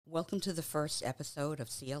Welcome to the first episode of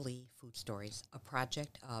CLE Food Stories, a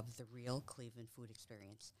project of the Real Cleveland Food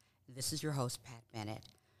Experience. This is your host, Pat Bennett.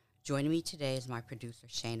 Joining me today is my producer,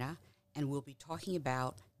 Shayna, and we'll be talking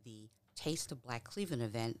about the Taste of Black Cleveland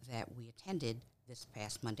event that we attended this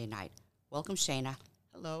past Monday night. Welcome, Shayna.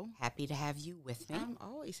 Hello. Happy to have you with me. I'm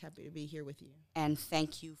always happy to be here with you. And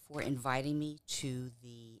thank you for inviting me to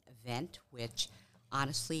the event, which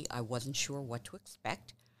honestly I wasn't sure what to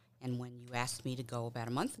expect. And when you asked me to go about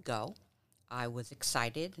a month ago, I was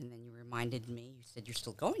excited, and then you reminded me, you said, you're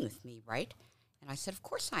still going with me, right? And I said, of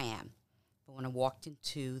course I am. But when I walked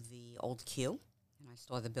into the old queue and I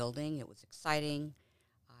saw the building, it was exciting.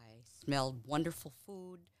 I smelled wonderful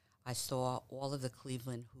food. I saw all of the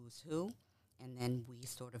Cleveland who's who, and then we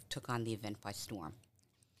sort of took on the event by storm.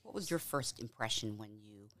 What was your first impression when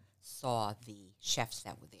you saw the chefs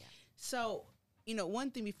that were there? So,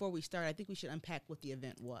 one thing before we start, I think we should unpack what the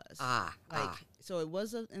event was. So it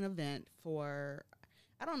was an event for,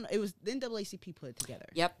 I don't know, it was the NAACP put it together.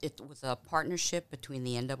 Yep, it was a partnership between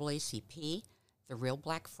the NAACP, the Real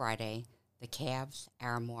Black Friday, the Cavs,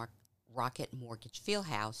 Aramark, Rocket Mortgage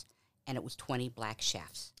Fieldhouse, and it was 20 black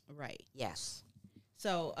chefs. Right. Yes.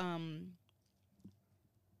 So,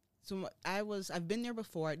 I've been there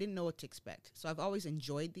before. I didn't know what to expect. So I've always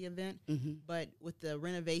enjoyed the event. Mm-hmm. But with the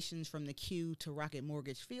renovations from the Q to Rocket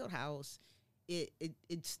Mortgage Fieldhouse, it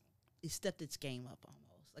stepped its game up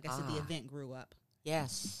almost. Like I said, the event grew up.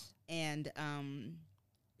 Yes. And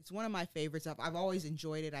it's one of my favorites. I've always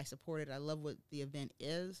enjoyed it. I support it. I love what the event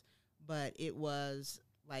is. But it was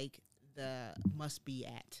like the must-be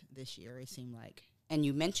at this year, it seemed like. And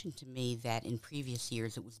you mentioned to me that in previous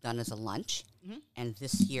years it was done as a lunch, Mm-hmm. and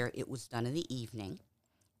this year it was done in the evening.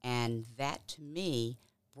 And that, to me,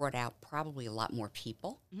 brought out probably a lot more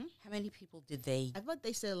people. Mm-hmm. How many people did they? I thought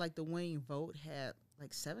they said like the winning vote had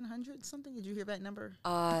like 700 something. Did you hear that number?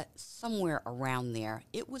 Somewhere around there.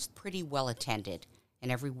 It was pretty well attended.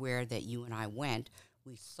 And everywhere that you and I went,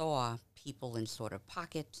 we saw people in sort of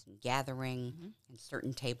pockets and gathering, Mm-hmm. and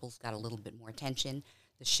certain tables got a little bit more attention.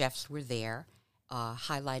 The chefs were there.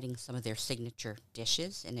 Highlighting some of their signature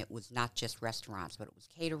dishes, and it was not just restaurants, but it was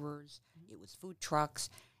caterers, it was food trucks,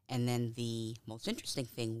 and then the most interesting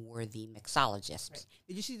thing were the mixologists. Right.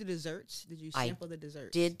 Did you see the desserts? Did you sample the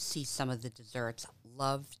desserts? Did see some of the desserts.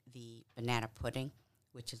 Loved the banana pudding,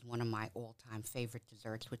 which is one of my all-time favorite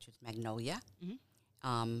desserts, which is Magnolia.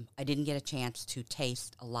 Mm-hmm. I didn't get a chance to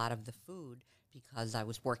taste a lot of the food because I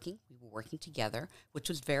was working. We were working together, which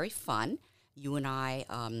was very fun. You and I...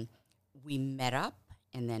 we met up,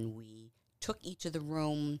 and then we took each of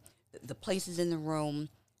the places in the room,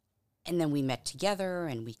 and then we met together,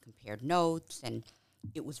 and we compared notes, and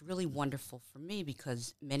it was really wonderful for me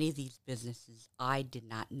because many of these businesses I did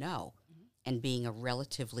not know. Mm-hmm. And being a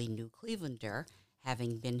relatively new Clevelander,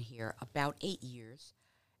 having been here about 8 years,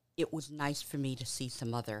 it was nice for me to see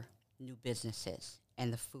some other new businesses,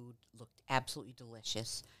 and the food looked absolutely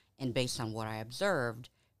delicious, and based on what I observed,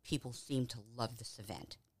 people seemed to love this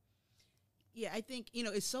event. Yeah, I think,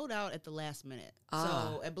 it sold out at the last minute.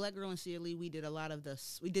 So at Black Girl and CLE, we did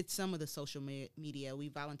some of the social media. We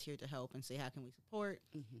volunteered to help and say, how can we support?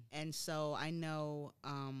 Mm-hmm. And so I know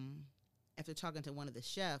after talking to one of the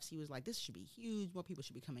chefs, he was like, this should be huge. More people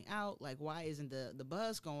should be coming out. Like, why isn't the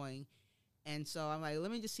buzz going? And so I'm like,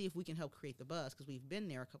 let me just see if we can help create the buzz because we've been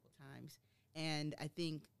there a couple times. And I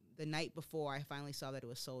think the night before, I finally saw that it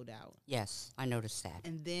was sold out. Yes, I noticed that.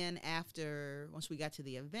 And then once we got to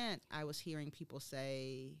the event, I was hearing people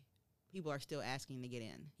say people are still asking to get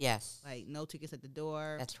in. Yes. Like, no tickets at the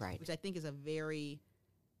door. That's right. Which I think is it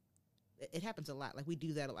happens a lot. Like, we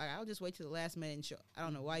do that. Like, I'll just wait till the last minute and show. I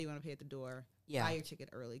don't know why you want to pay at the door. Yeah. Buy your ticket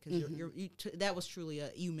early because that was truly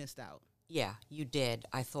you missed out. Yeah, you did.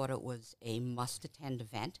 I thought it was a must-attend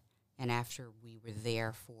event, and after we were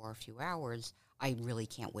there for a few hours, I really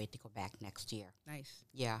can't wait to go back next year. Nice.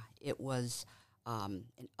 Yeah, it was an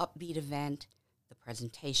upbeat event. The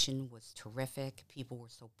presentation was terrific. People were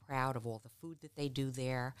so proud of all the food that they do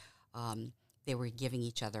there. They were giving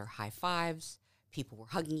each other high fives. People were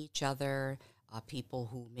hugging each other. People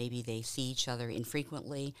who maybe they see each other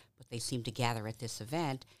infrequently, but they seem to gather at this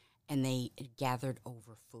event, and they gathered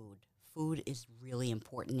over food. Food is really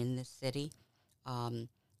important in this city.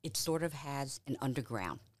 It sort of has an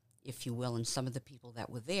underground, if you will, and some of the people that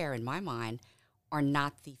were there, in my mind, are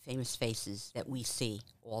not the famous faces that we see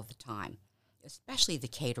all the time, especially the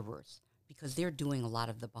caterers, because they're doing a lot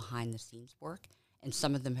of the behind-the-scenes work, and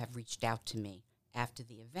some of them have reached out to me after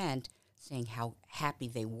the event saying how happy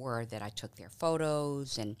they were that I took their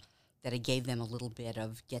photos and that I gave them a little bit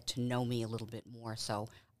of get to know me a little bit more. So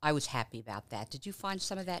I was happy about that. Did you find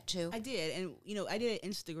some of that too? I did, and I did an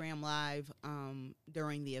Instagram live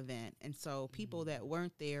during the event, and so people that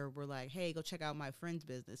weren't there were like, "Hey, go check out my friend's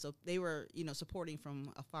business." So they were, supporting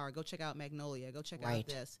from afar. Go check out Magnolia. Go check out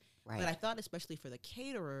this. Right. But I thought, especially for the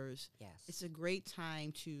caterers, Yes. it's a great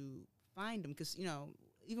time to find them because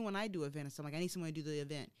even when I do events, I'm like, I need someone to do the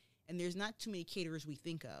event, and there's not too many caterers we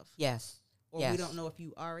think of. Yes. Or yes. we don't know if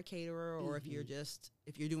you are a caterer or if you're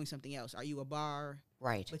doing something else. Are you a bar?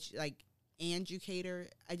 Right. But and you cater?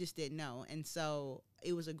 I just didn't know. And so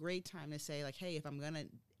it was a great time to say, like, hey, if I'm going to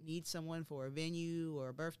need someone for a venue or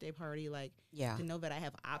a birthday party, to know that I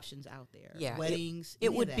have options out there. Yeah. Weddings.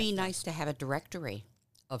 It would be nice to have a directory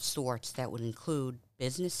of sorts that would include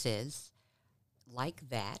businesses like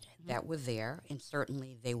that were there. And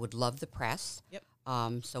certainly they would love the press. Yep.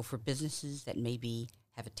 So for businesses that maybe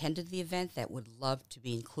have attended the event that would love to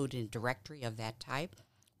be included in a directory of that type,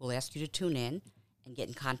 we'll ask you to tune in and get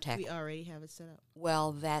in contact. We already have it set up.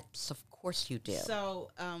 Well, that's of course you do. So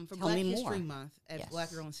for Tell Black me History more. Month at Yes.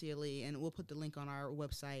 Black Girl and CLE, and we'll put the link on our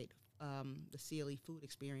website, the CLE Food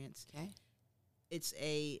Experience. Okay.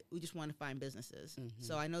 We just want to find businesses.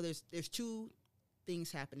 So I know there's two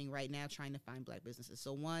things happening right now trying to find Black businesses.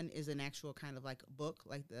 So one is an actual kind of like book,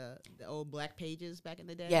 like the old Black pages back in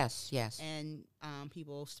the day. Yes. And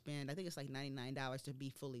people spend, I think it's like $99 to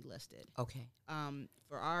be fully listed. Okay.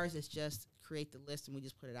 For ours, it's just create the list and we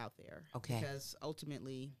just put it out there. Okay. Because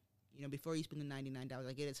ultimately, before you spend the $99,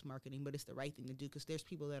 I get it's marketing, but it's the right thing to do because there's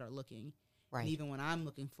people that are looking. Right. And even when I'm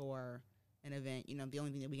looking for an event, the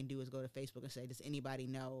only thing that we can do is go to Facebook and say, does anybody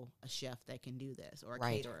know a chef that can do this or a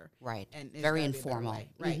caterer? Right. And it's very gotta be a better informal. way.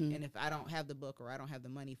 Right. And if I don't have the book or I don't have the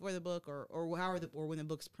money for the book or when the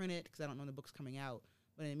book's printed, because I don't know when the book's coming out.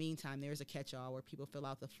 But in the meantime, there's a catch-all where people fill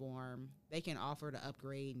out the form. They can offer to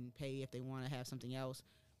upgrade and pay if they want to have something else.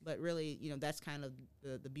 But really, that's kind of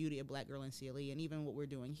the beauty of Black Girl and CLE. And even what we're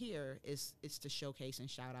doing here is to showcase and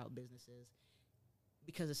shout out businesses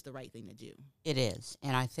because it's the right thing to do. It is.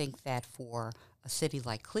 And I think that for a city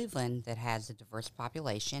like Cleveland that has a diverse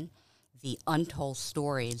population, the untold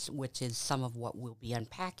stories, which is some of what we'll be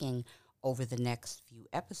unpacking over the next few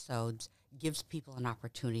episodes, gives people an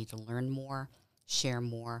opportunity to learn more, share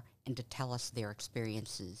more, and to tell us their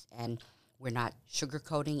experiences. And we're not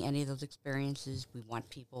sugarcoating any of those experiences. We want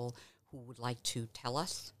people who would like to tell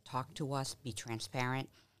us, talk to us, be transparent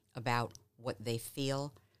about what they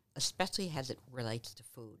feel, especially as it relates to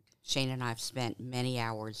food. Shane and I have spent many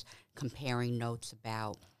hours comparing notes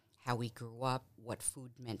about how we grew up, what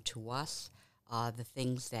food meant to us, the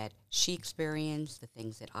things that she experienced, the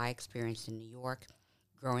things that I experienced in New York,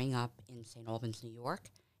 growing up in St. Albans, New York,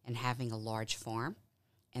 and having a large farm,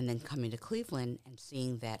 and then coming to Cleveland and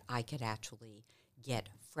seeing that I could actually get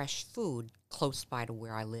fresh food close by to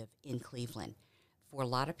where I live in Cleveland. For a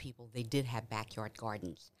lot of people, they did have backyard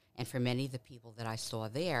gardens. And for many of the people that I saw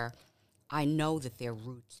there, I know that their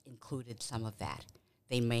roots included some of that.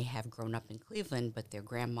 They may have grown up in Cleveland, but their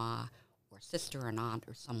grandma or sister and aunt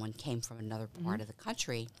or someone came from another part of the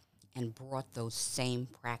country and brought those same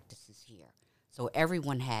practices here. So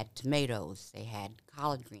everyone had tomatoes. They had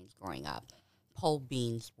collard greens growing up. Pole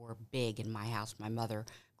beans were big in my house. My mother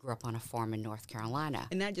grew up on a farm in North Carolina.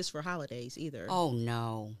 And not just for holidays either. Oh,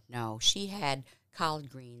 no. She had collard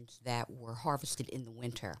greens that were harvested in the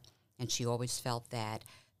winter, and she always felt that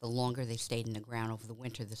the longer they stayed in the ground over the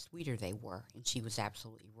winter, the sweeter they were, and she was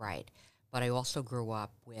absolutely right. But I also grew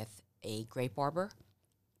up with a grape arbor,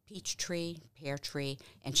 peach tree, pear tree,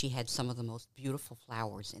 and she had some of the most beautiful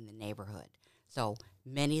flowers in the neighborhood. So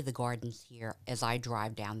many of the gardens here, as I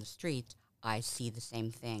drive down the streets, I see the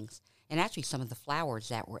same things. And actually some of the flowers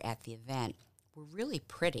that were at the event were really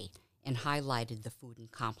pretty and highlighted the food and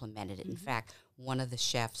complemented it. In fact, one of the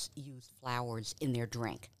chefs used flowers in their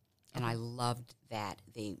drink, and I loved that.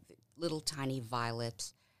 The little tiny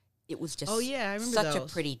violets. It was just I remember such those.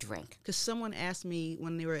 A pretty drink. Because someone asked me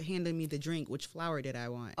when they were handing me the drink, which flower did I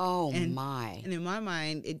want? Oh, and, my. And in my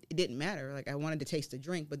mind, it didn't matter. Like, I wanted to taste the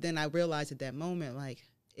drink. But then I realized at that moment, like,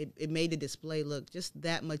 it made the display look just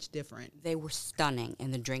that much different. They were stunning,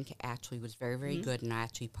 and the drink actually was very, very good, and I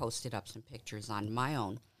actually posted up some pictures on my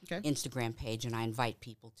own Instagram page, and I invite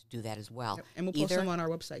people to do that as well. Yep. And we'll post them on our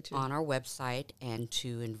website, too. On our website, and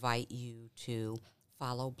to invite you to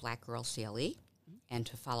follow Black Girl CLE and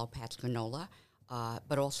to follow Pat's Granola,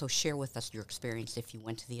 but also share with us your experience if you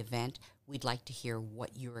went to the event. We'd like to hear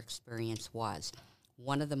what your experience was.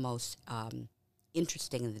 One of the most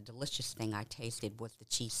interesting and the delicious thing I tasted was the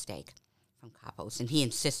cheesesteak from Capos, and he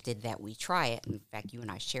insisted that we try it. In fact, you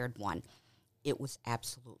and I shared one. It was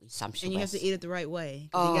absolutely sumptuous. And you have to eat it the right way.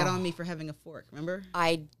 'Cause you got on me for having a fork, remember?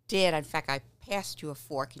 I did. In fact, I passed you a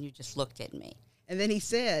fork and you just looked at me. And then he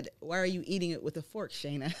said, "Why are you eating it with a fork,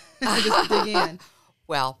 Shayna?" Just dig in.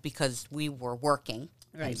 Well, because we were working,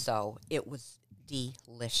 Right. and so it was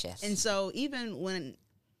delicious. And so even when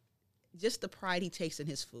just the pride he takes in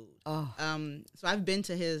his food. Oh. So I've been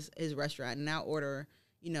to his restaurant and now order,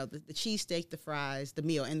 the cheesesteak, the fries, the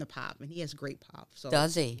meal, and the pop. And he has grape pop. So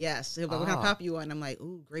Does he? Yes. He'll be like, what kind of pop you want? And I'm like,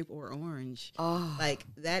 ooh, grape or orange. Oh. Like,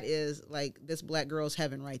 that is like this black girl's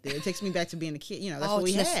heaven right there. It takes me back to being a kid. That's what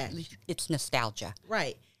we had. It's nostalgia.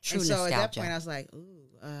 Right. True and so nostalgia. at that point, I was like, ooh,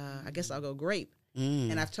 I guess I'll go grape.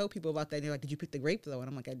 And I've told people about that. And they're like, did you pick the grape, though? And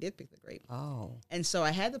I'm like, I did pick the grape. Oh. And so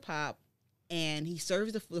I had the pop, and he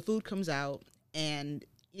serves the food comes out, and,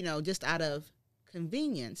 just out of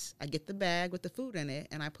convenience, I get the bag with the food in it,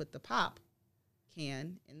 and I put the pop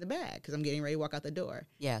can in the bag because I'm getting ready to walk out the door.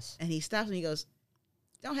 Yes. And he stops and he goes,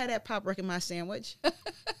 don't have that pop wrecking my sandwich.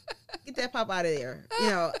 Get that pop out of there.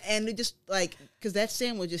 And it just, because that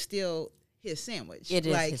sandwich is still his sandwich. It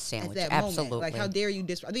is his sandwich, at that absolutely. moment. How dare you I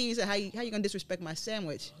think he said, how you going to disrespect my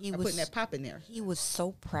sandwich by putting that pop in there? He was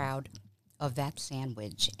so proud of that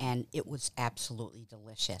sandwich, and it was absolutely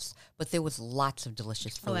delicious. But there was lots of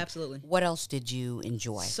delicious food. Oh, absolutely. What else did you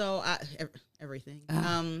enjoy? So, everything.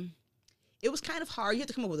 It was kind of hard. You have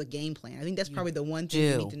to come up with a game plan. I think that's probably the one thing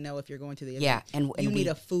you need to know if you're going to the event. Yeah, and you need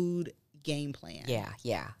a food game plan.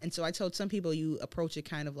 Yeah. And so I told some people you approach it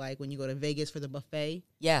kind of like when you go to Vegas for the buffet.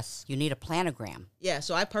 Yes, you need a planogram. Yeah,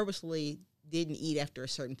 so I purposely didn't eat after a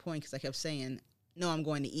certain point because I kept saying, no, I'm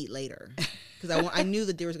going to eat later. Because I knew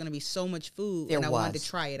that there was going to be so much food, and I wanted to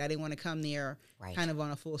try it. I didn't want to come there kind of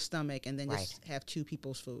on a full stomach and then just have two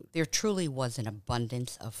people's food. There truly was an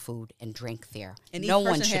abundance of food and drink there. And each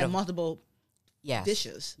person had multiple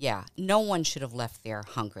dishes. Yeah, no one should have left there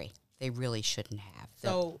hungry. They really shouldn't have.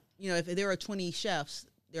 So, if there are 20 chefs,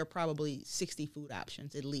 there are probably 60 food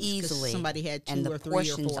options at least. Easily. Somebody had 2 and or 3 or 4. And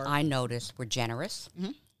the portions I noticed were generous,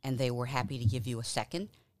 and they were happy to give you a second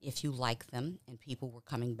if you like them, and people were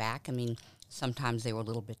coming back. I mean, sometimes they were a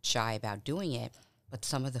little bit shy about doing it, but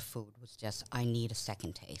some of the food was just, I need a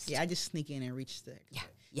second taste. Yeah, I just sneak in and reach the.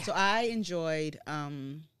 Yeah. So I enjoyed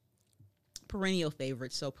perennial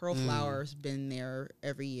favorites. So Pearl Flower's been there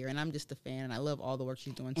every year, and I'm just a fan, and I love all the work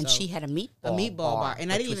she's doing. And so she had a meatball bar,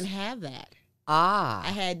 and I didn't even have that.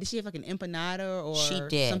 Did she have like an empanada or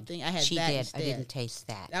something? I had she that did. instead. I didn't taste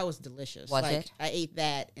that. That was delicious. Was it? I ate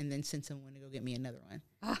that and then sent someone to go get me another one.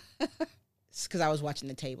 Because I was watching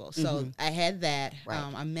the table. So I had that. Right.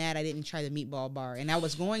 I'm mad I didn't try the meatball bar. And I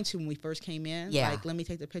was going to when we first came in. Yeah. Like, let me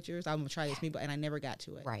take the pictures. I'm going to try this meatball. And I never got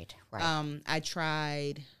to it. Right. I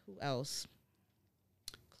tried, who else?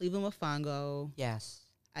 Cleveland Mofongo. Yes.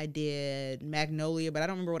 I did Magnolia, but I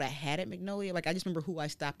don't remember what I had at Magnolia. Like, I just remember who I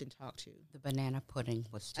stopped and talked to. The banana pudding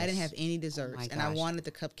was just... I didn't have any desserts, and I wanted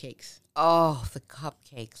the cupcakes. Oh, the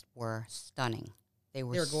cupcakes were stunning. They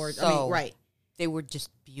were gorgeous. right. They were just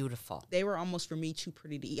beautiful. They were almost, for me, too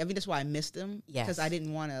pretty to eat. I mean, that's why I missed them. Yes. Because I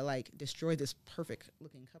didn't want to, destroy this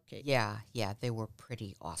perfect-looking cupcake. Yeah, they were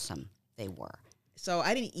pretty awesome. They were. So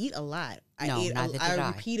I didn't eat a lot.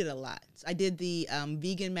 I repeated a lot. So I did the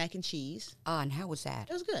vegan mac and cheese. And how was that?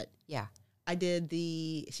 It was good. Yeah. I did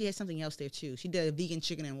she had something else there too. She did a vegan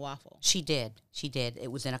chicken and waffle. She did.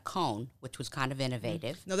 It was in a cone, which was kind of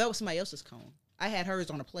innovative. No, that was somebody else's cone. I had hers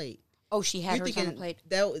on a plate. Oh, she had hers on a plate?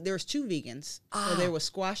 There was 2 vegans. So there was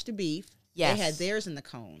squash to beef. Yes. They had theirs in the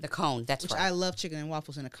cone. The cone, that's right. Which I love chicken and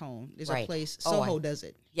waffles in a cone. There's a place, Soho does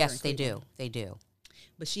it. Yes, they do. They do.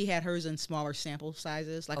 But she had hers in smaller sample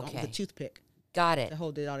sizes, like on the toothpick. Got it. To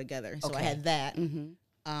hold it all together. So I had that.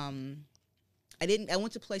 I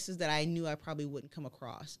went to places that I knew I probably wouldn't come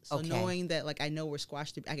across. So knowing that, I know where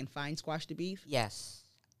I can find squash to beef. Yes.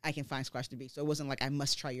 I can find squash to beef. So it wasn't like I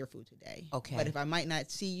must try your food today. Okay. But if I might not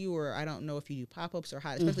see you, or I don't know if you do pop-ups or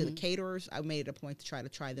how, especially the caterers, I made it a point to try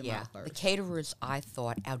them out first. The caterers, I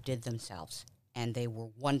thought, outdid themselves. And they were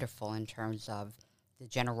wonderful in terms of the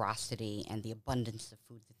generosity and the abundance of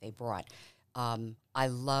food that they brought. I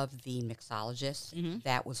love the mixologist.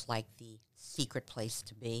 That was like the secret place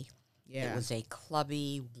to be. Yeah. It was a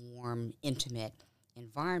clubby, warm, intimate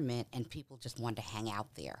environment, and people just wanted to hang out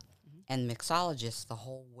there. And the mixologist, the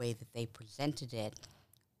whole way that they presented it,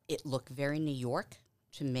 it looked very New York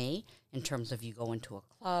to me in terms of you go into a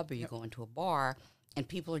club or you go into a bar, and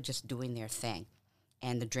people are just doing their thing.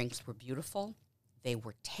 And the drinks were beautiful. They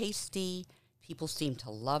were tasty. People seemed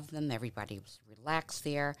to love them. Everybody was relaxed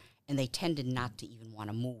there. and they tended not to even want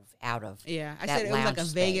to move out of. Yeah, I that said it was like lounge a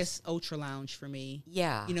space. Vegas Ultra Lounge for me.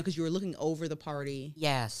 Yeah. You know, because you were looking over the party.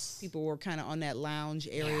 Yes. People were kind of on that lounge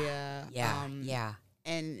area. Yeah. Yeah.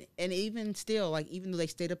 And even still, like, even though they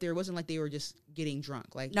stayed up there, it wasn't like they were just getting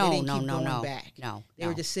drunk. Like, No, they didn't no, keep no, going no. back. No. They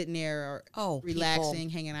were just sitting there, relaxing,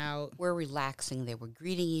 hanging out. Were relaxing. They were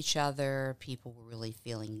greeting each other. People were really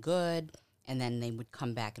feeling good. And then they would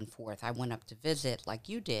come back and forth. I went up to visit like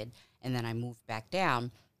you did, and then I moved back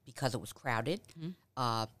down because it was crowded.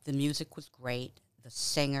 Mm-hmm. The music was great. The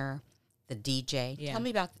singer, the DJ. Yeah. Tell me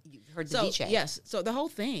about, you heard the So, DJ. yes. So the whole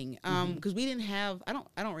thing, because we didn't have, I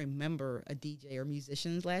don't remember a DJ or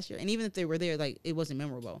musicians last year. And even if they were there, like, it wasn't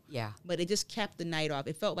memorable. Yeah. But it just capped the night off.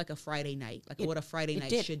 It felt like a Friday night, like what a Friday night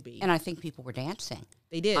did. should be. And I think people were dancing.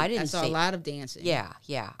 They did. I saw a lot of dancing. Yeah,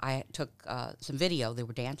 yeah. I took some video. They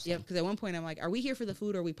were dancing. Yeah, because at one point I'm like, are we here for the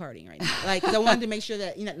food or are we partying right now? Like, because I wanted to make sure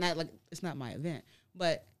that, not like, it's not my event,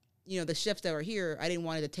 but, the chefs that were here, I didn't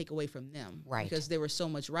want it to take away from them. Right. Because there was so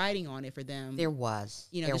much riding on it for them. There was.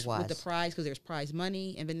 Just with the prize, because there's prize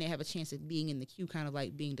money, and then they have a chance of being in the queue, kind of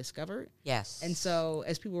like being discovered. Yes. And so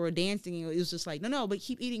as people were dancing, it was just like, no, but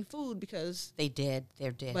keep eating food because. They did.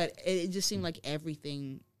 But it just seemed like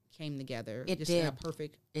everything came together. It just did. In a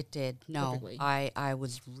perfect. It did. No, perfectly. I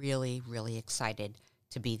was really, really excited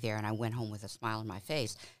to be there, and I went home with a smile on my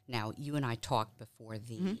face. Now, you and I talked before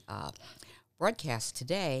the broadcast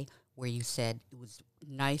today, where you said it was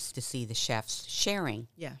nice to see the chefs sharing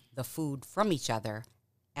the food from each other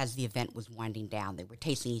as the event was winding down. They were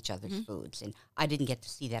tasting each other's foods, and I didn't get to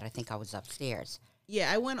see that. I think I was upstairs.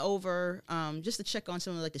 Yeah, I went over just to check on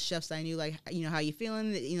some of, like, the chefs I knew, like, how you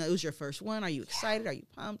feeling? It was your first one. Are you excited? Are you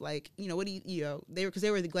pumped? Like, what do because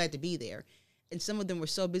they were glad to be there. And some of them were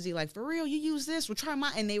so busy, like, for real, you use this? Well, try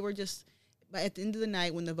mine. And they were just, but at the end of the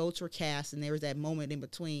night, when the votes were cast and there was that moment in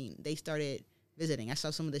between, they started visiting. I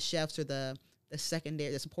saw some of the chefs or the secondary,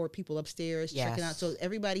 the support people upstairs checking out. So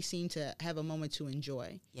everybody seemed to have a moment to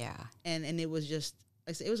enjoy. Yeah. And it was just,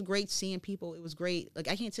 like I said, it was great seeing people. It was great. Like,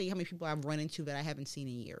 I can't tell you how many people I've run into that I haven't seen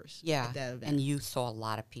in years. Yeah. At that event. And you saw a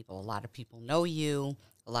lot of people. A lot of people know you.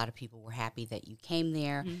 A lot of people were happy that you came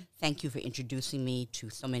there. Thank you for introducing me to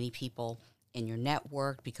so many people in your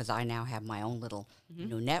network, because I now have my own little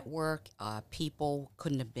network. People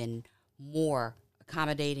couldn't have been more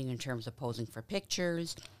accommodating in terms of posing for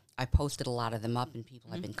pictures. I posted a lot of them up, and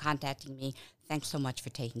people have been contacting me. Thanks so much for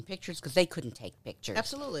taking pictures, because they couldn't take pictures.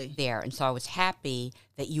 Absolutely. There. And so I was happy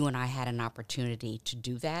that you and I had an opportunity to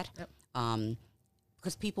do that,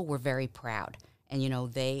 because people were very proud. And,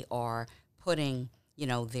 they are putting,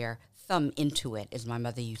 their thumb into it, as my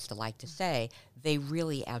mother used to like to say. They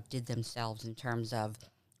really outdid themselves in terms of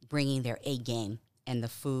bringing their A game, and the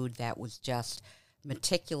food that was just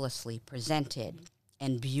meticulously presented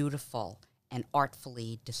and beautiful and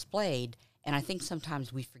artfully displayed. And I think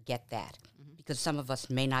sometimes we forget that, because some of us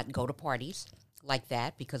may not go to parties like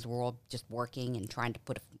that because we're all just working and trying to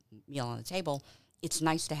put a meal on the table. It's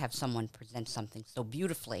nice to have someone present something so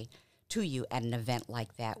beautifully to you at an event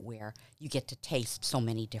like that, where you get to taste so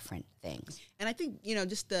many different things. And I think,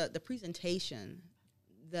 just the presentation,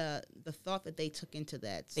 the thought that they took into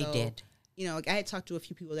that. They did. Like, I had talked to a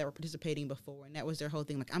few people that were participating before, and that was their whole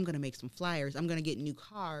thing. Like, I'm going to make some flyers. I'm going to get new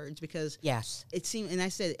cards, because it seemed, and I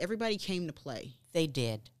said, everybody came to play. They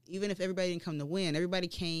did. Even if everybody didn't come to win, everybody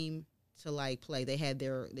came to, like, play. They had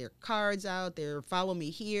their cards out, their follow me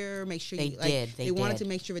here, make sure they wanted to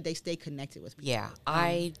make sure that they stay connected with people. Yeah,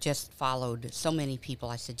 I just followed so many people.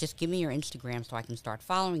 I said, just give me your Instagram so I can start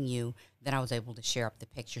following you. Then I was able to share up the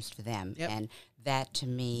pictures for them. Yep. And that, to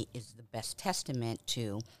me, is the best testament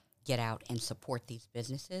to get out and support these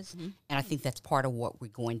businesses. And I think that's part of what we're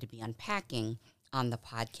going to be unpacking on the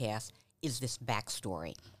podcast, is this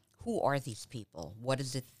backstory. Who are these people? What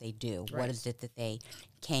is it that they do? Right. What is it that they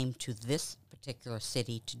came to this particular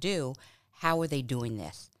city to do? How are they doing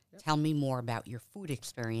this? Yep. Tell me more about your food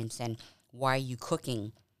experience, and why are you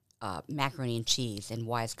cooking macaroni and cheese, and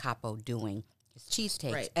why is Capo doing his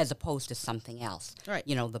cheesesteaks as opposed to something else? Right.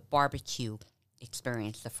 The barbecue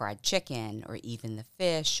experience, the fried chicken, or even the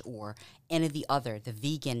fish, or any of the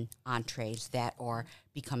vegan entrees that are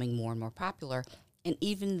becoming more and more popular, and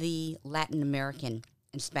even the Latin American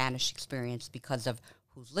and Spanish experience, because of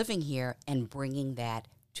who's living here and bringing that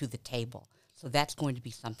to the table. So that's going to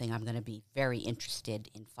be something I'm going to be very interested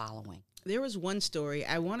in following. There was one story,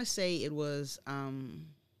 I want to say it was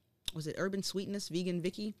it Urban Sweetness, Vegan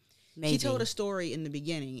Vicky? Maybe. She told a story in the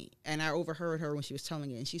beginning, and I overheard her when she was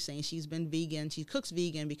telling it, and she's saying she's been vegan. She cooks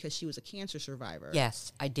vegan because she was a cancer survivor.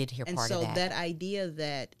 Yes, I did hear part of that. And so that idea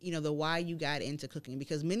that, the why you got into cooking,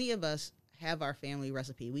 because many of us have our family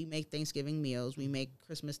recipe. We make Thanksgiving meals, we make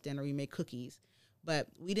Christmas dinner, we make cookies, but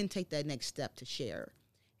we didn't take that next step to share.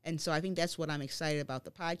 And so I think that's what I'm excited about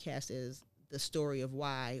the podcast is the story of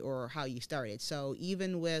why or how you started. So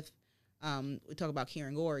even with, we talk about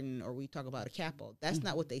Karen Gordon or we talk about a Capel, that's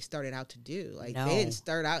not what they started out to do. Like No. he didn't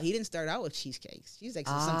start out with cheesecakes. Cheesecakes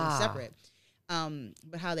is something separate.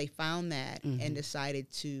 But how they found that and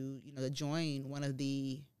decided to, to join one of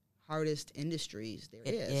the hardest industries there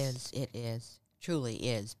is. It is. Truly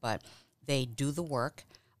is. But they do the work.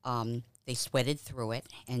 They sweated through it,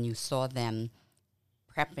 and you saw them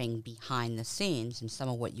prepping behind the scenes. And some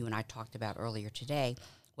of what you and I talked about earlier today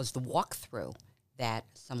was the walkthrough that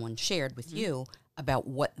someone shared with you about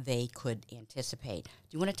what they could anticipate. Do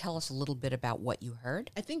you want to tell us a little bit about what you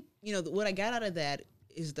heard? I think, what I got out of that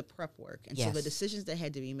is the prep work. And so the decisions that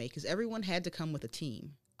had to be made, because everyone had to come with a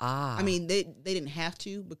team. I mean, they didn't have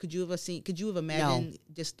to, but could you have imagined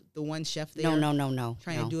just the one chef there? No.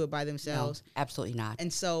 Trying to do it by themselves? No, absolutely not.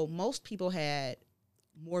 And so most people had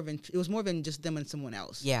it was more than just them and someone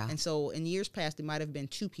else. Yeah. And so in years past, it might have been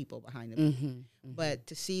two people behind them. But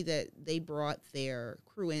to see that they brought their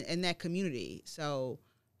crew in that community. So,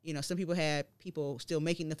 some people had people still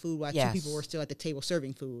making the food while two people were still at the table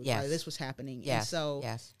serving food while this was happening. And so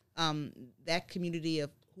that community of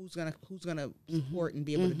who's gonna support and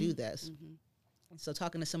be able to do this. And so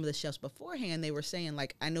talking to some of the chefs beforehand, they were saying,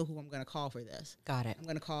 like, I know who I'm going to call for this. Got it. I'm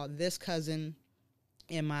going to call this cousin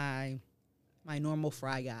and my normal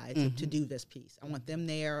fry guy to do this piece. I want them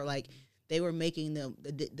there. Like, they were making the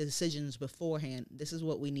decisions beforehand. This is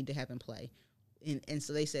what we need to have in play. And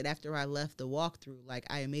so they said after I left the walkthrough, like,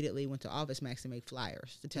 I immediately went to Office Max to make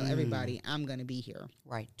flyers to tell everybody I'm going to be here.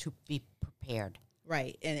 Right, to be prepared.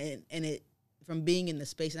 Right, and it from being in the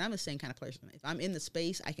space, and I'm the same kind of person. If I'm in the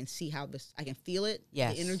space, I can see how I can feel it.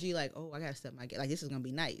 Yes. The energy, like, oh, I got to step my game. Like, this is going to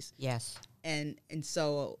be nice. Yes. And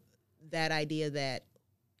so that idea that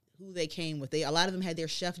who they came with, a lot of them had their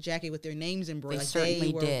chef jacket with their names embroidered.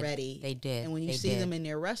 They were ready. They did. And when you see them in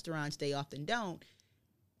their restaurants, they often don't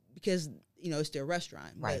because, it's their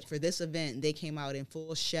restaurant. Right. But for this event, they came out in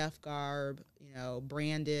full chef garb,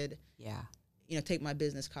 branded. Yeah. Take my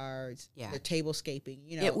business cards. Yeah. Their tablescaping.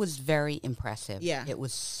 It was very impressive. Yeah. It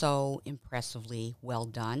was so impressively well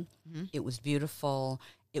done. It was beautiful.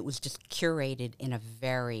 It was just curated in a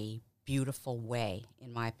very beautiful way,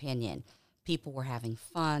 in my opinion. People were having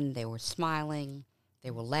fun. They were smiling.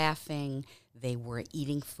 They were laughing. They were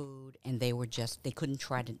eating food, and they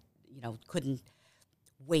couldn't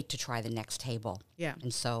wait to try the next table. Yeah.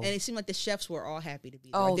 And it seemed like the chefs were all happy to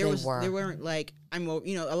be there. Oh, They were. weren't like, a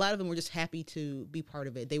lot of them were just happy to be part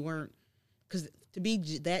of it. They weren't, because to be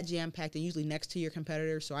that jam-packed and usually next to your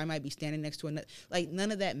competitor, so I might be standing next to another, like,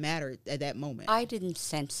 none of that mattered at that moment. I didn't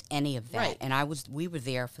sense any of that. Right. And we were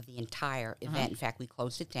there for the entire event. In fact, we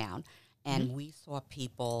closed it down, and we saw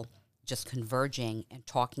people just converging and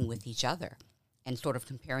talking with each other and sort of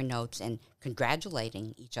comparing notes and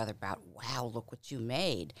congratulating each other about, wow, look what you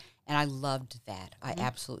made. And I loved that. I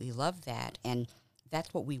absolutely loved that. And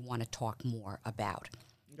that's what we want to talk more about.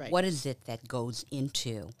 Right. What is it that goes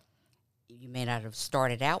into, you may not have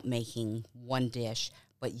started out making one dish,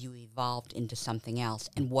 but you evolved into something else,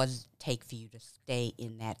 and what does it take for you to stay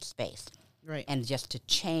in that space? Right. And just to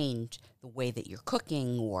change the way that you're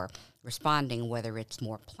cooking or responding, whether it's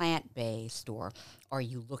more plant-based or are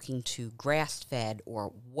you looking to grass-fed,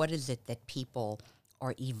 or what is it that people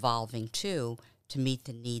are evolving to meet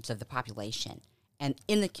the needs of the population? And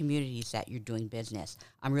in the communities that you're doing business,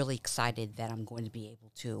 I'm really excited that I'm going to be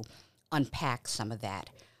able to unpack some of that.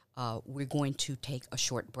 We're going to take a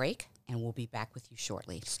short break, and we'll be back with you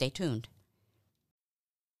shortly. Stay tuned.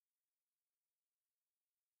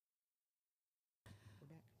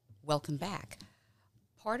 Welcome back.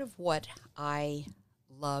 Part of what I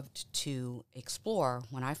loved to explore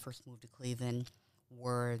when I first moved to Cleveland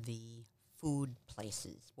were the food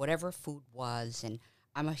places, whatever food was, and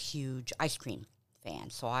I'm a huge ice cream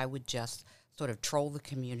fan, so I would just sort of troll the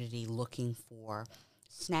community looking for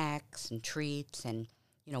snacks and treats and,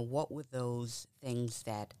 what were those things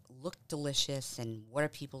that looked delicious and what are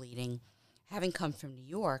people eating? Having come from New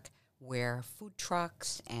York, where food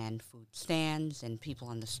trucks and food stands and people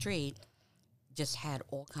on the street just had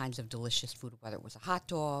all kinds of delicious food, whether it was a hot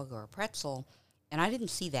dog or a pretzel, and I didn't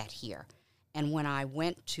see that here. And when I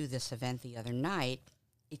went to this event the other night,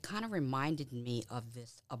 it kind of reminded me of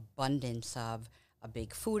this abundance of a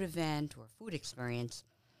big food event or food experience,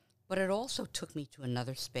 but it also took me to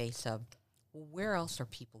another space of, well, where else are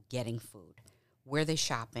people getting food? Where are they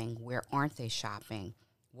shopping? Where aren't they shopping?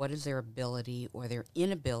 What is their ability or their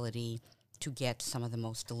inability to get some of the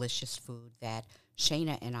most delicious food that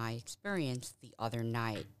Shayna and I experienced the other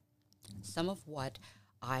night. Some of what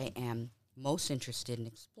I am most interested in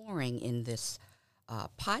exploring in this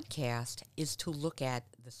podcast is to look at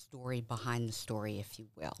the story behind the story, if you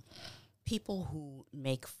will. People who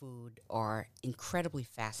make food are incredibly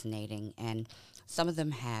fascinating, and some of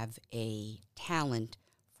them have a talent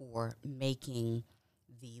for making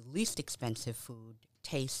the least expensive food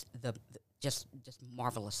taste just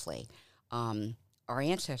marvelously. Our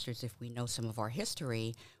ancestors, if we know some of our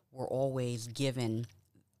history, were always given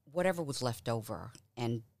whatever was left over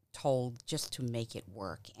and told just to make it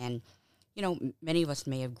work. And, many of us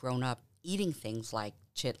may have grown up eating things like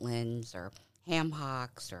chitlins or ham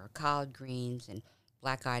hocks or collard greens and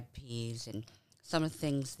black-eyed peas and some of the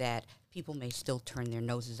things that people may still turn their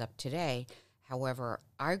noses up today. However,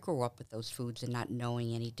 I grew up with those foods and not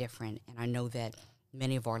knowing any different, and I know that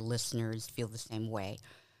many of our listeners feel the same way.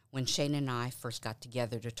 When Shane and I first got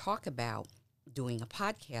together to talk about doing a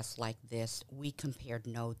podcast like this, we compared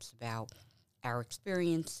notes about our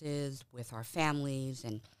experiences with our families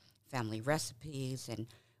and family recipes, and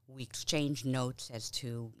we exchanged notes as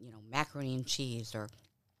to, macaroni and cheese or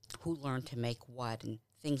who learned to make what and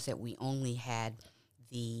things that we only had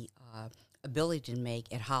the ability to make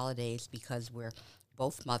at holidays because we're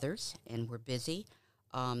both mothers and we're busy.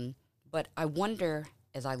 But I wonder,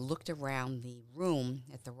 as I looked around the room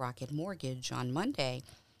at the Rocket Mortgage on Monday,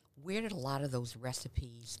 where did a lot of those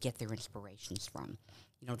recipes get their inspirations from?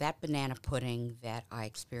 That banana pudding that I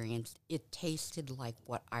experienced, it tasted like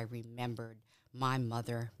what I remembered my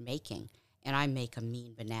mother making. And I make a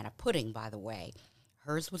mean banana pudding, by the way.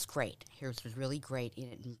 Hers was great. Hers was really great,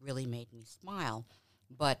 and it really made me smile.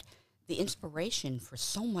 But the inspiration for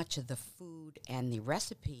so much of the food and the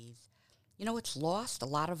recipes, it's lost. A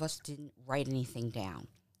lot of us didn't write anything down.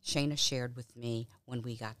 Shayna shared with me when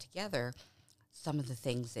we got together some of the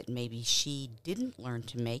things that maybe she didn't learn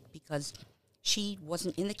to make because she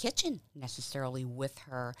wasn't in the kitchen necessarily with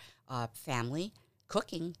her family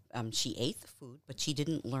cooking. She ate the food, but she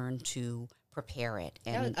didn't learn to prepare it.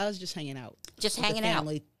 And I was just hanging out. Just with hanging the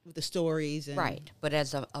family, out. With the stories. And right. But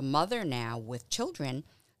as a mother now with children,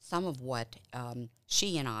 some of what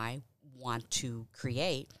she and I want to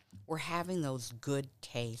create, we're having those good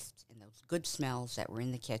tastes and those good smells that were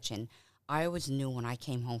in the kitchen. I always knew when I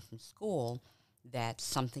came home from school that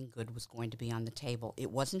something good was going to be on the table.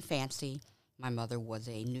 It wasn't fancy. My mother was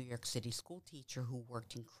a New York City school teacher who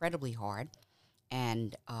worked incredibly hard,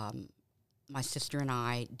 and my sister and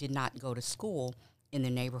I did not go to school in the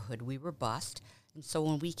neighborhood. We were bused, and so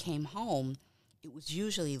when we came home, it was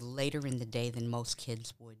usually later in the day than most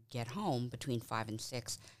kids would get home, between 5 and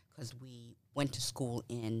 6, because we went to school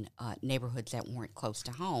in neighborhoods that weren't close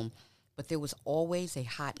to home. But there was always a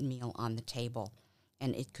hot meal on the table,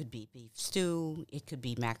 and it could be beef stew, it could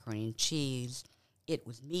be macaroni and cheese, it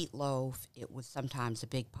was meatloaf, it was sometimes a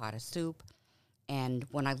big pot of soup. And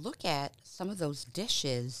when I look at some of those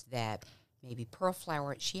dishes that maybe Pearl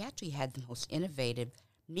Flower, she actually had the most innovative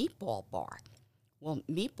meatball bar. Well,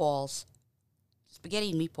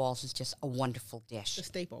 spaghetti and meatballs is just a wonderful dish. a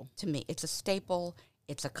staple. To me, it's a staple,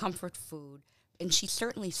 it's a comfort food, and she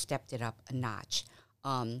certainly stepped it up a notch.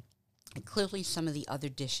 And clearly some of the other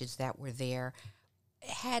dishes that were there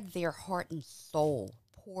had their heart and soul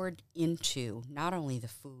poured into not only the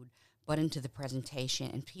food, but into the presentation,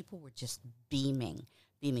 and people were just beaming.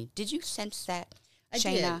 Did you sense that,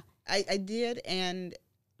 Shayna? I did, and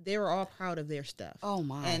they were all proud of their stuff. Oh,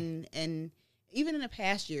 my. And even in the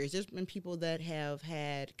past years, there's been people that have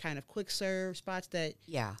had kind of quick serve spots that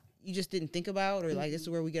you just didn't think about, or like, this is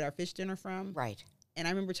where we get our fish dinner from. Right. And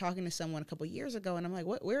I remember talking to someone a couple of years ago, and I'm like,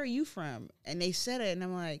 where are you from? And they said it, and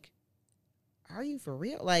I'm like, are you for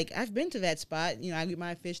real? Like, I've been to that spot. I get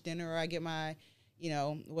my fish dinner, or I get my,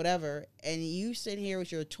 whatever. And you sit here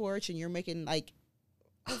with your torch, and you're making, like,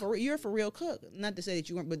 you're a for real cook. Not to say that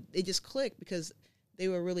you weren't, but it just clicked because they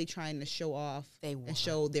were really trying to show off and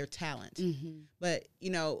show their talent. Mm-hmm. But,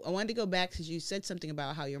 I wanted to go back because you said something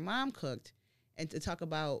about how your mom cooked, and to talk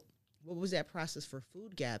about what was that process for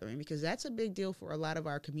food gathering, because that's a big deal for a lot of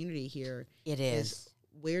our community here. It is.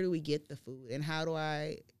 Where do we get the food, and how do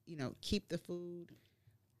I, keep the food?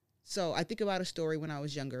 So I think about a story when I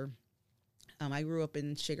was younger. I grew up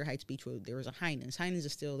in Shaker Heights Beach where there was a Heinen's. Heinen's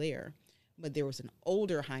is still there, but there was an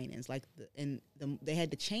older Heinen's. They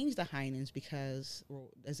had to change the Heinen's because, or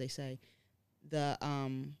as they say, the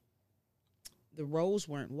rows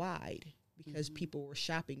weren't wide because people were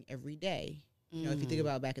shopping every day. If you think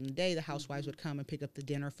about back in the day, the housewives would come and pick up the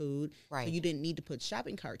dinner food. Right. So you didn't need to put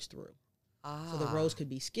shopping carts through. So the rows could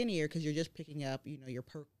be skinnier because you're just picking up, your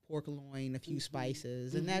pork loin, a few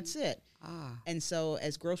spices, and that's it. Ah. And so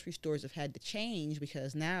as grocery stores have had to change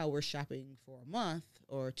because now we're shopping for a month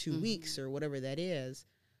or 2 weeks or whatever that is,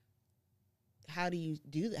 how do you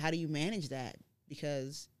do that? How do you manage that?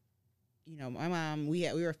 Because, you know, my mom, we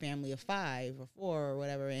were a family of 5 or 4 or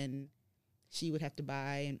whatever, and she would have to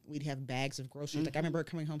buy, and we'd have bags of groceries. Like, I remember her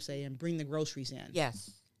coming home saying, bring the groceries in.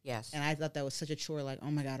 Yes. Yes. And I thought that was such a chore, like,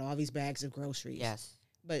 oh my God, all these bags of groceries. Yes.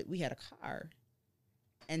 But we had a car.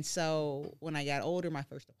 And so when I got older, my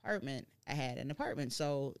first apartment, I had an apartment.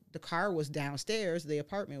 So the car was downstairs. The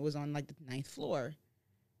apartment was on like the 9th floor.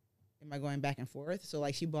 Am I going back and forth? So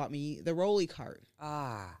like she bought me the rolly cart.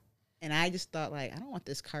 Ah. And I just thought, like, I don't want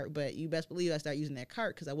this cart, but you best believe I started using that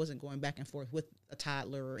cart because I wasn't going back and forth with a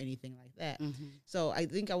toddler or anything like that. So I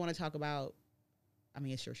think I want to talk about, I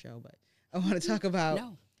mean, it's your show, but I want to talk about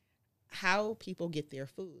how people get their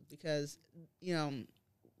food because, you know,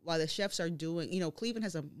 while the chefs are doing, you know, Cleveland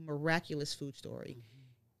has a miraculous food story.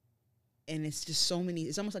 And it's just so many,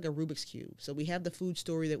 it's almost like a Rubik's Cube. So we have the food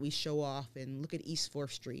story that we show off and look at East 4th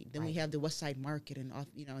Street. Then we have the West Side Market and,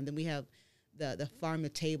 you know, and then we have the farm to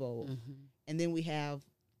table. And then we have,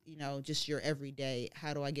 you know, just your everyday,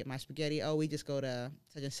 how do I get my spaghetti? Oh, we just go to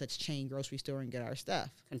such and such chain grocery store and get our stuff.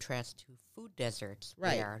 Contrast to food deserts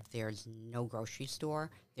where there's no grocery store.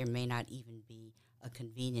 There may not even be a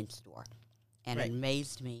convenience store. And it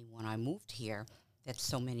amazed me when I moved here that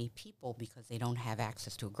so many people, because they don't have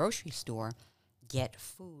access to a grocery store, get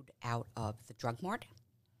food out of the drug mart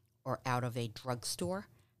or out of a drugstore,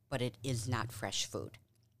 but it is not fresh food.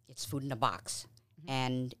 It's food in a box.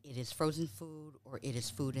 And it is frozen food, or it is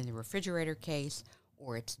food in the refrigerator case,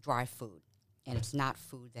 or it's dry food. And it's not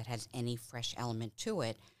food that has any fresh element to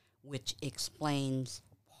it, which explains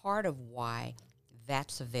part of why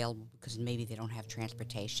that's available, because maybe they don't have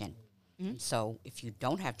transportation. And so if you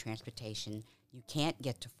don't have transportation, you can't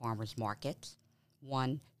get to farmers markets.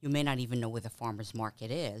 One, you may not even know where the farmers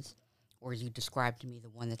market is, or as you described to me,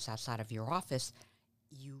 the one that's outside of your office,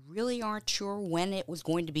 you really aren't sure when it was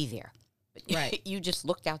going to be there. Right. You just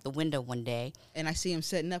looked out the window one day. And I see him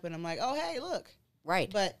setting up, and I'm like, oh, hey, look. Right.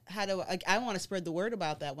 But how do I want to spread the word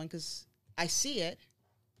about that one because I see it.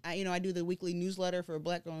 I do the weekly newsletter for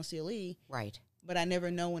Black Girl in CLE. Right. But I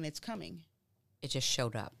never know when it's coming. It just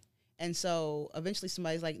showed up. And so eventually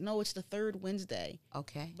somebody's like, no, it's the 3rd Wednesday.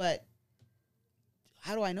 Okay. But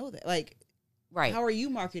how do I know that? Like, right. How are you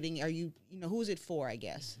marketing? Are you, who is it for, I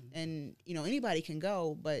guess? And, anybody can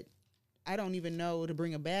go, but I don't even know to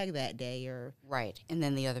bring a bag that day or. Right. And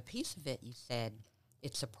then the other piece of it, you said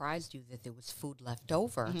it surprised you that there was food left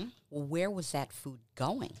over. Well, where was that food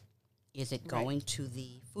going? Is it going to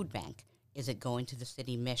the food bank? Is it going to the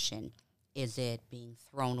city mission? Is it being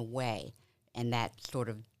thrown away? And that sort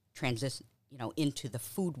of transition, into the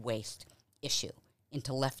food waste issue,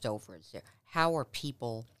 into leftovers. How are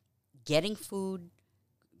people getting food?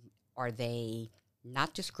 Are they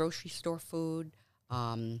not just grocery store food?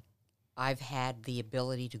 I've had the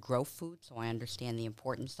ability to grow food, so I understand the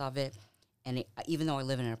importance of it. And even though I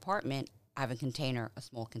live in an apartment, I have a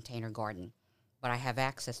small container garden. But I have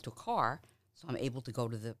access to a car, so I'm able to go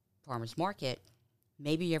to the farmer's market.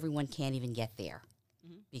 Maybe everyone can't even get there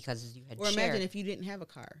because, as you had shared. Or imagine if you didn't have a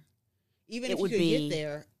car. Even if you could get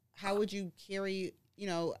there, how would you carry,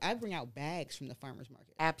 I bring out bags from the farmer's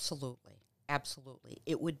market. Absolutely. Absolutely.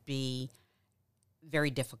 It would be very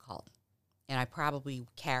difficult. And I probably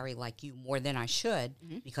carry, like you, more than I should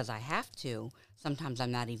because I have to. Sometimes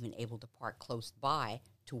I'm not even able to park close by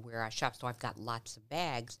to where I shop, so I've got lots of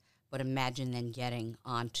bags. But imagine then getting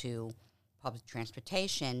onto public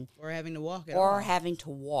transportation. Or having to walk having to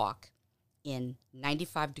walk in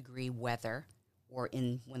 95-degree weather or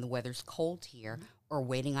when the weather's cold here or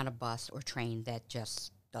waiting on a bus or train that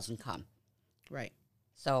just doesn't come. Right.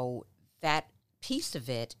 So that piece of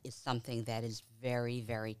it is something that is very,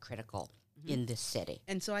 very critical in this city.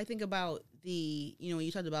 And so I think about when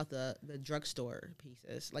you talked about the drugstore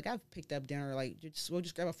pieces, like I've picked up dinner, like we'll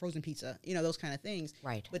just grab a frozen pizza, those kind of things.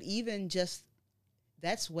 Right. But even just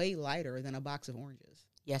that's way lighter than a box of oranges.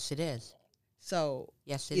 Yes, it is. So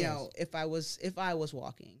yes, it is. If I was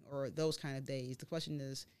walking or those kind of days, the question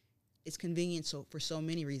is, it's convenient for so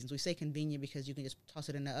many reasons. We say convenient because you can just toss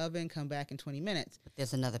it in the oven, come back in 20 minutes. But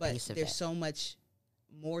there's another piece of it. There's so much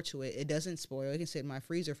more to it. It doesn't spoil. It can sit in my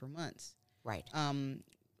freezer for months. Right.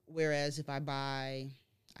 Whereas if I buy,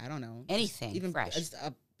 I don't know, anything even fresh,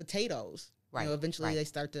 potatoes. Right. Eventually they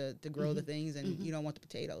start to grow the things, and you don't want the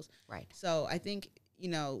potatoes. Right. So I think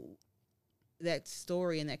that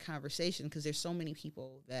story and that conversation, because there's so many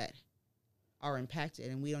people that are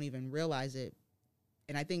impacted and we don't even realize it.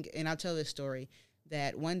 And I think, and I'll tell this story,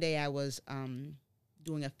 that one day I was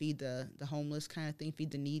doing a feed the homeless kind of thing,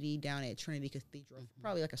 feed the needy down at Trinity Cathedral,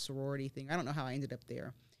 probably like a sorority thing. I don't know how I ended up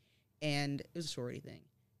there, and it was a sorority thing.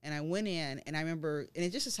 And I went in, and I remember, and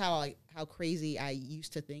it just is how crazy I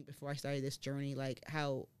used to think before I started this journey, like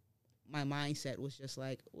how my mindset was just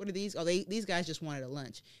like, what are these? Oh, these guys just wanted a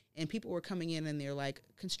lunch. And people were coming in their like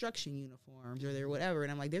construction uniforms or their whatever.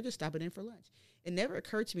 And I'm like, they're just stopping in for lunch. It never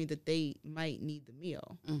occurred to me that they might need the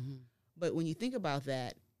meal. Mm-hmm. But when you think about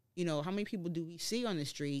that, you know, how many people do we see on the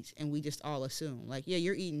streets and we just all assume like, yeah,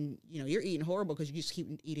 you're eating horrible because you just keep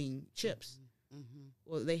eating chips. Mm-hmm.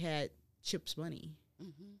 Well, they had chips money.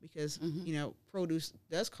 Mm-hmm. Because, you know, produce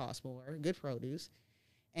does cost more, good produce.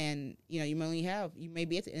 And, you know, you may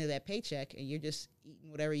be at the end of that paycheck and you're just eating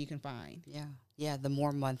whatever you can find. Yeah. Yeah. The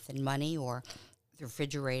more month and money, or the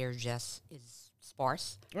refrigerator just is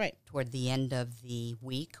sparse. Right. Toward the end of the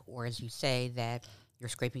week, or as you say, that you're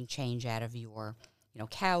scraping change out of your, you know,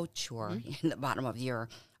 couch or in the bottom of your,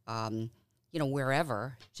 you know,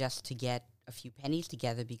 wherever, just to get a few pennies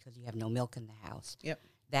together because you have no milk in the house. Yep.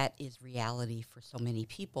 That is reality for so many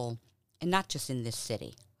people, and not just in this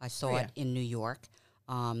city. I saw it in New York,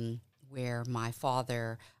 where my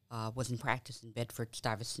father was in practice in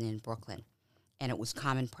Bedford-Stuyvesant in Brooklyn. And it was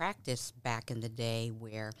common practice back in the day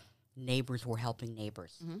where neighbors were helping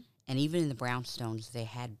neighbors. Mm-hmm. And even in the brownstones, they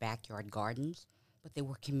had backyard gardens, but they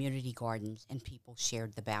were community gardens, and people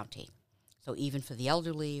shared the bounty. So even for the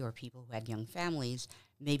elderly or people who had young families,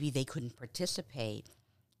 maybe they couldn't participate.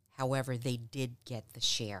 However, they did get the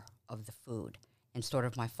share of the food. And sort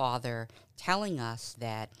of my father telling us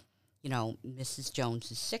that, you know, Mrs.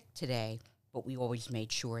 Jones is sick today, but we always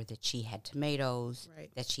made sure that she had tomatoes,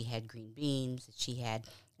 right, that she had green beans, that she had,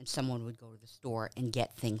 and someone would go to the store and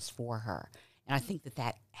get things for her. And I think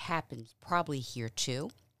that happens probably here too,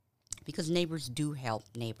 because neighbors do help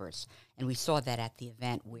neighbors. And we saw that at the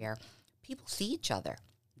event where people see each other.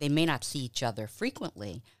 They may not see each other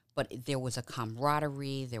frequently, but there was a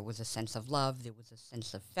camaraderie, there was a sense of love, there was a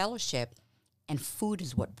sense of fellowship, and food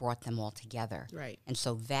is what brought them all together. Right. And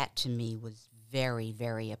so that, to me, was very,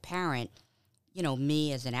 very apparent. You know,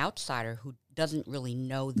 me as an outsider who doesn't really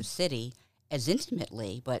know the city as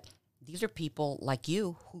intimately, but these are people like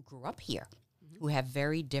you who grew up here, who have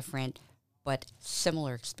very different but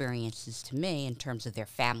similar experiences to me in terms of their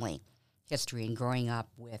family history and growing up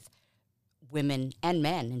with women and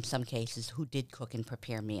men, in some cases, who did cook and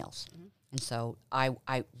prepare meals. Mm-hmm. And so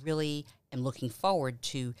I really am looking forward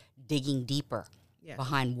to digging deeper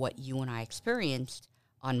behind what you and I experienced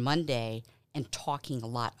on Monday and talking a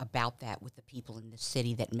lot about that with the people in the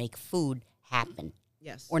city that make food happen.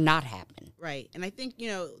 Yes. Or not happen. Right. And I think, you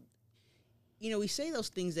know, we say those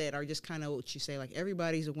things that are just kind of what you say, like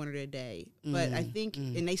everybody's a winner today. But I think,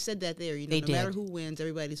 and they said that there, you know, no matter who wins,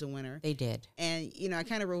 everybody's a winner. They did. And, you know, I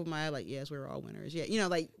kind of rolled my eye like, yes, we're all winners. Yeah. You know,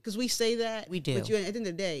 like, because we say that. We do. But at the end of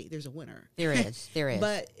the day, there's a winner. There is. There is.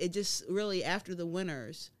 But it just really, after the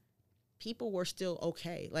winners, people were still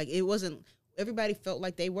okay. Like, it wasn't, everybody felt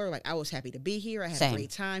like they were. Like, I was happy to be here. I had a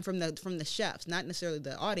great time from the chefs, not necessarily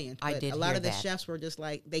the audience. But a lot of the chefs were just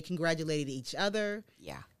like, they congratulated each other.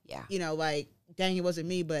 Yeah. Yeah. You know, like, dang, it wasn't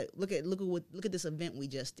me, but look at this event we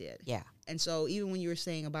just did. Yeah. And so even when you were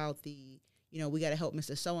saying about the, you know, we got to help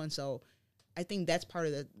Mr. So-and-so, I think that's part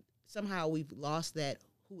of somehow we've lost that,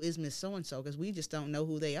 who is Miss So-and-so, because we just don't know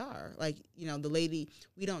who they are. Like, you know, the lady,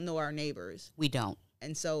 we don't know our neighbors. We don't.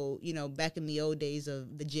 And so, you know, back in the old days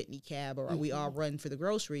of the jitney cab, or we all run for the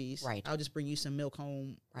groceries, right, I'll just bring you some milk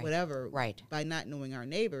home, whatever. Right. By not knowing our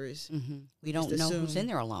neighbors. Mm-hmm. We don't know who's in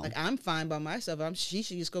there alone. Like, I'm fine by myself. She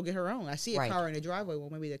should just go get her own. I see a car in the driveway. Well,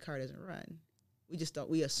 maybe the car doesn't run. We just don't.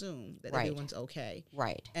 We assume that everyone's okay.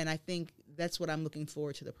 Right. And I think that's what I'm looking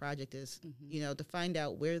forward to the project is, you know, to find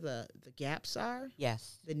out where the gaps are.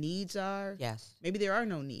 Yes. The needs are. Yes. Maybe there are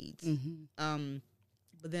no needs. Mm-hmm.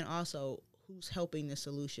 But then also, who's helping the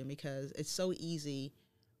solution, because it's so easy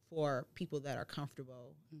for people that are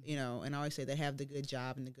comfortable, you know, and I always say they have the good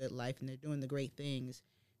job and the good life and they're doing the great things,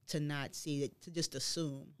 to not see it, to just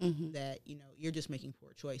assume that, you know, you're just making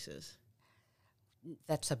poor choices.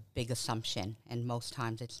 That's a big assumption, and most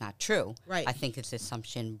times it's not true. Right. I think it's an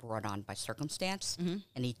assumption brought on by circumstance,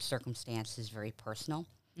 and each circumstance is very personal.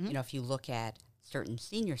 You know, if you look at certain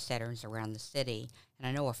senior centers around the city, and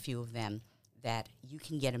I know a few of them, that you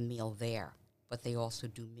can get a meal there, but they also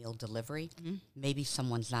do meal delivery. Maybe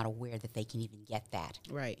someone's not aware that they can even get that.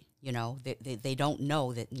 Right. You know, they don't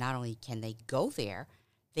know that not only can they go there,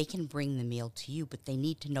 they can bring the meal to you, but they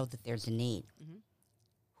need to know that there's a need.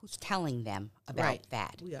 Who's telling them about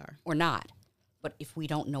that? We are. Or not. But if we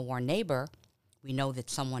don't know our neighbor, we know that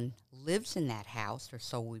someone lives in that house, or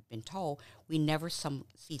so we've been told. We never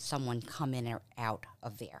see someone come in or out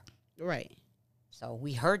of there. Right. So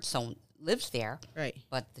we heard someone lives there, Right.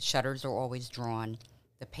 but the shutters are always drawn.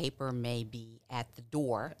 The paper may be at the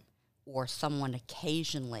door, or someone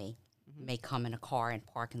occasionally may come in a car and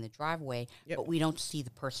park in the driveway, but we don't see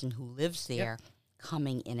the person who lives there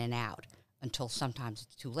coming in and out until sometimes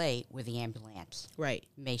it's too late, where the ambulance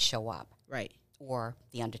may show up. Right. Or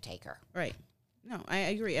the undertaker. Right. No, I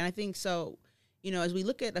agree. And I think so, as we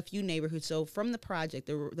look at a few neighborhoods, so from the project,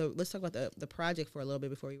 let's talk about the project for a little bit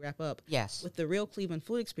before we wrap up. Yes. With the Real Cleveland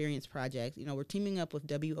Food Experience Project, we're teaming up with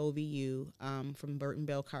WOVU from Burton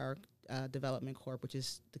Belcar Development Corp., which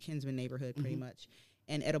is the Kinsman neighborhood pretty much,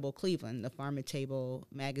 and Edible Cleveland, the Farm to Table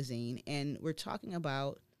magazine. And we're talking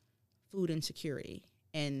about food insecurity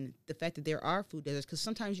and the fact that there are food deserts, because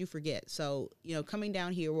sometimes you forget. So, coming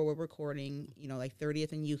down here where we're recording, like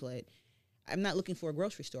 30th and Euclid, I'm not looking for a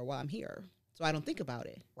grocery store while I'm here. So I don't think about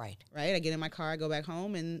it. Right. Right? I get in my car, I go back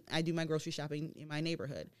home, and I do my grocery shopping in my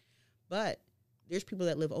neighborhood. But there's people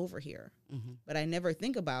that live over here. But I never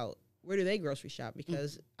think about where do they grocery shop,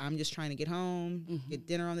 because I'm just trying to get home, get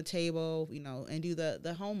dinner on the table, and do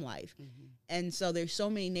the home life. And so there's so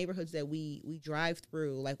many neighborhoods that we drive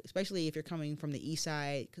through, like especially if you're coming from the east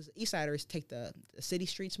side, because East Siders take the city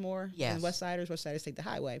streets more than West Siders. West Siders take the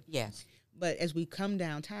highway. Yes. But as we come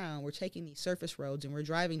downtown, we're taking these surface roads and we're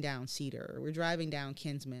driving down Cedar, or we're driving down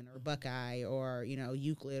Kinsman or Buckeye or,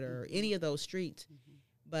 Euclid or any of those streets.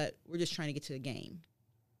 But we're just trying to get to the game.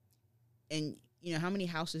 And, how many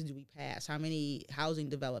houses do we pass? How many housing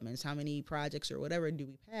developments? How many projects or whatever do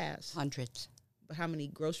we pass? Hundreds. But how many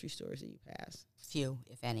grocery stores do you pass? Few,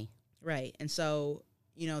 if any. Right. And so,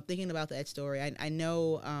 thinking about that story, I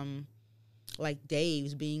know, like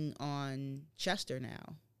Dave's being on Chester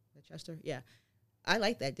now. Chester? Yeah. I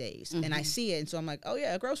like that Dave's. And I see it. And so I'm like, oh,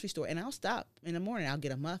 yeah, a grocery store. And I'll stop in the morning. I'll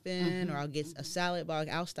get a muffin or I'll get a salad bar.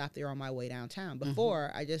 I'll stop there on my way downtown.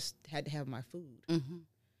 Before, I just had to have my food. You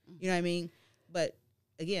know what I mean? But,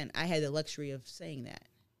 again, I had the luxury of saying that.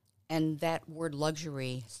 And that word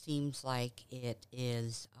luxury seems like it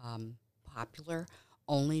is popular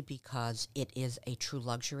only because it is a true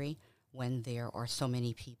luxury when there are so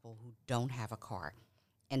many people who don't have a car.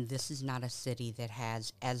 And this is not a city that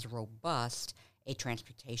has as robust a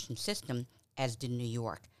transportation system as did New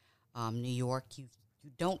York. New York, you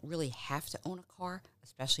don't really have to own a car,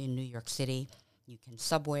 especially in New York City. You can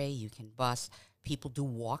subway, you can bus. People do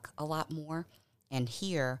walk a lot more. And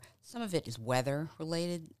here, some of it is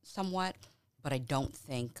weather-related somewhat, but I don't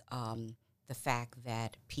think the fact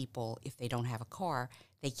that people, if they don't have a car,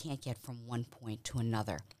 they can't get from one point to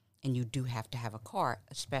another. And you do have to have a car,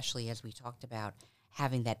 especially as we talked about,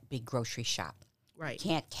 having that big grocery shop. Right.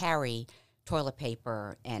 You can't carry toilet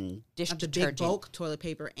paper and dish detergent. The big bulk toilet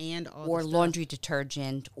paper and all or the stuff. laundry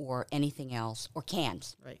detergent or anything else, or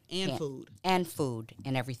cans. Right. And food. And food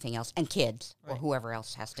and everything else, and kids or whoever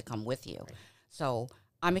else has to come with you. Right. So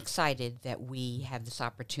I'm excited that we have this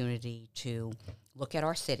opportunity to look at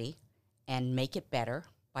our city and make it better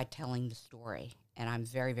by telling the story. And I'm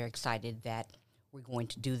very, very excited that we're going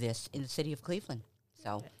to do this in the city of Cleveland.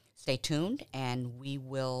 So stay tuned, and we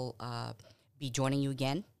will be joining you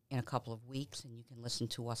again in a couple of weeks, and you can listen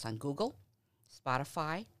to us on Google,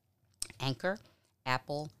 Spotify, Anchor,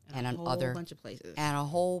 Apple, and on other bunch of places. And a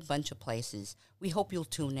whole bunch of places. We hope you'll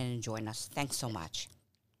tune in and join us. Thanks so much.